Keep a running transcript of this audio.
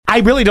I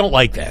really don't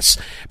like this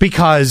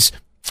because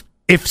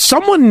if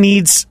someone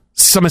needs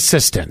some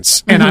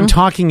assistance, and I'm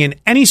talking in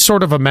any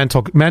sort of a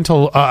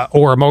mental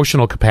or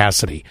emotional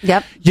capacity,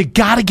 you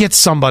got to get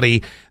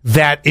somebody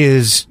that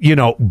is,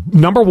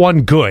 number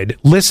one, good,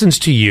 listens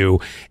to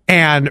you,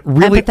 and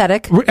really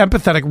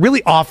empathetic,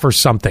 really offers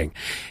something.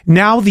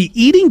 Now, the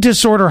eating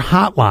disorder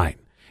hotline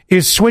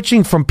is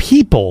switching from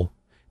people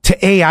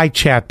to AI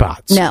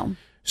chatbots. No.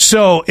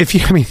 So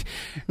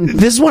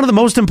this is one of the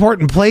most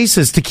important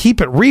places to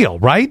keep it real,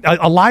 right?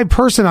 A live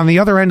person on the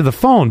other end of the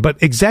phone.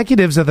 But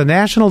executives of the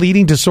National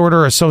Eating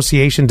Disorder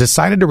Association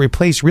decided to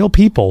replace real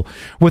people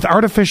with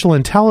artificial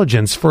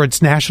intelligence for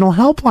its national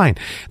helpline.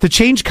 The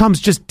change comes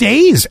just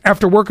days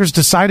after workers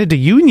decided to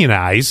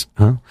unionize.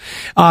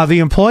 The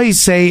employees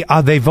say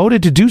they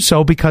voted to do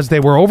so because they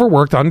were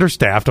overworked,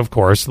 understaffed, of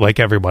course, like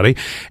everybody.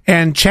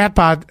 And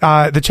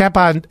the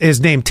chatbot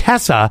is named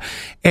Tessa,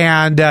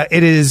 and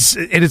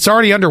it's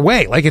already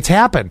underway, like it's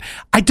happened.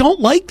 I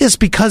don't like this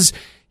because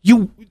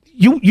you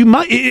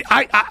might,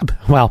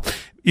 well,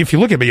 if you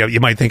look at me, you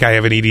might think I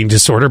have an eating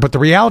disorder, but the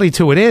reality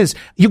to it is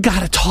you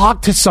got to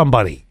talk to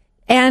somebody.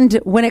 And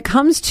when it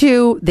comes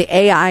to the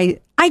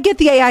AI, I get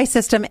the AI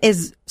system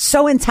is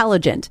so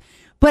intelligent,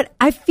 but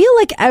I feel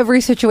like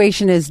every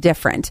situation is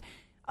different.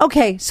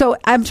 Okay, so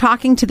I'm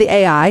talking to the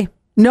AI,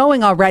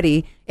 knowing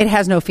already it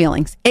has no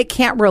feelings. It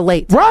can't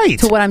relate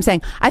to what I'm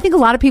saying. I think a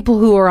lot of people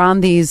who are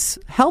on these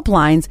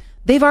helplines,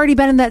 they've already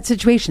been in that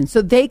situation.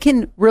 So they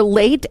can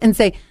relate and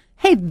say,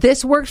 hey,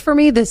 this worked for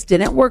me. This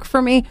didn't work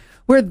for me.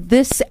 Where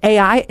this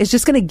AI is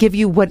just going to give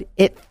you what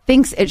it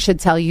thinks it should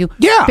tell you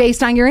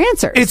based on your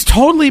answers. It's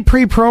totally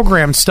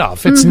pre-programmed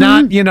stuff. It's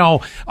not,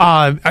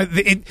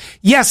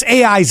 yes,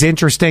 AI is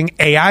interesting.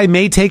 AI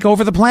may take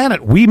over the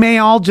planet. We may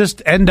all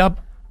just end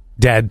up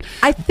dead.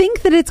 I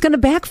think that it's going to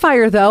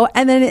backfire, though,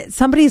 and then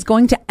somebody's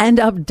going to end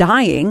up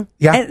dying,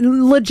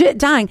 and legit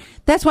dying.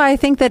 That's why I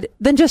think that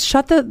then just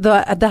shut the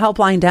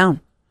helpline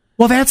down.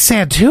 Well, that's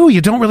sad, too.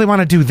 You don't really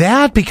want to do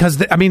that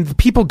because,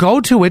 people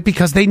go to it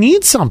because they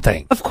need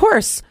something. Of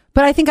course.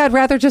 But I think I'd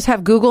rather just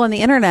have Google and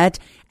the internet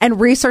and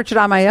research it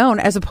on my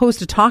own as opposed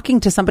to talking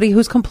to somebody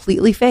who's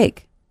completely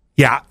fake.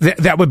 Yeah,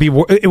 that would be,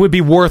 it would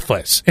be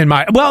worthless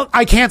well,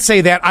 I can't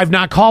say that. I've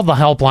not called the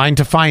helpline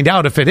to find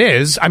out if it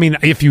is. I mean,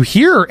 if you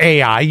hear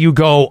AI, you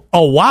go,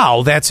 oh,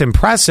 wow, that's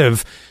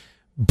impressive.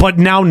 But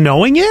now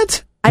knowing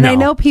it? And I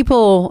know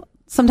people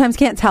sometimes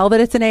can't tell that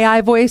it's an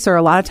AI voice, or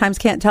a lot of times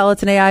can't tell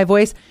it's an AI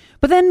voice.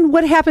 But then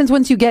what happens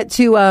once you get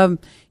to the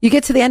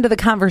end of the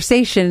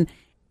conversation?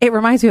 It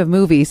reminds me of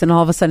movies, and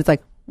all of a sudden it's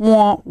like,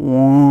 wah,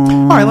 wah.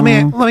 All right, let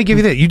me give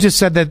you that. You just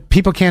said that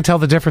people can't tell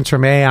the difference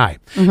from AI.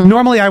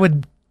 Normally, I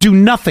would do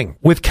nothing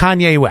with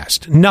Kanye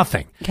West.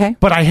 Nothing. Okay.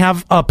 But I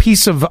have a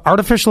piece of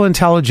artificial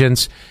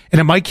intelligence, and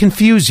it might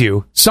confuse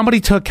you.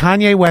 Somebody took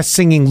Kanye West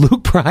singing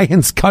Luke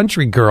Bryan's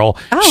Country Girl,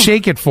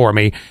 Shake It For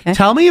Me. Okay.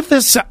 Tell me if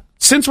this,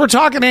 since we're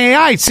talking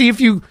AI, see if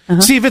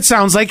it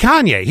sounds like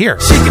Kanye. Here.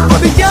 Shake it for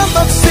the young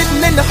bucks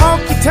sitting in the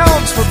honky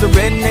tonks, for the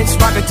rednecks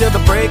rocking till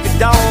the break of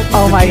dawn.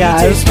 Oh my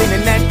God.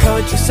 Spinning that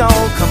country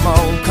song. Come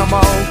on, come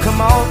on,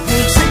 come on.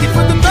 Shake it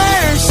for the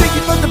birds, shake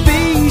it for the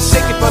bees,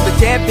 shake it for the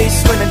catfish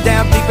swimming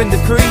down deep in the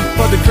creek,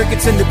 for the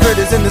crickets and the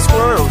critters and the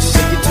squirrels.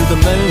 Shake it to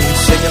the moon,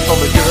 shake it for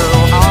the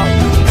girl,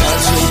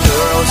 country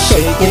girl,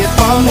 shake it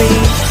for me.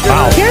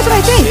 Wow. Here's what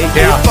I think.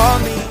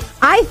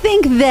 I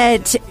think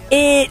that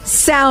it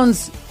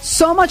sounds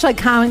so much like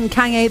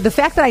Kanye. The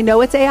fact that I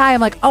know it's AI,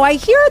 I'm like, oh, I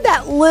hear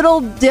that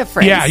little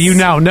difference. Yeah, you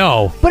now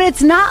know. But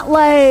it's not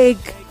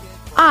like,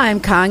 I'm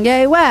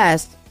Kanye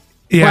West.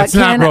 Yeah, it's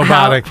not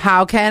robotic.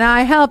 How can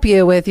I help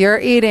you with your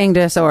eating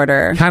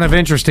disorder? Kind of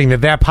interesting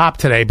that popped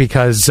today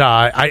because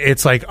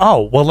it's like,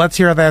 oh, well, let's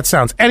hear how that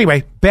sounds.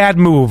 Anyway, bad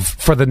move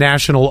for the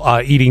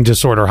National Eating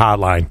Disorder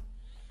Hotline.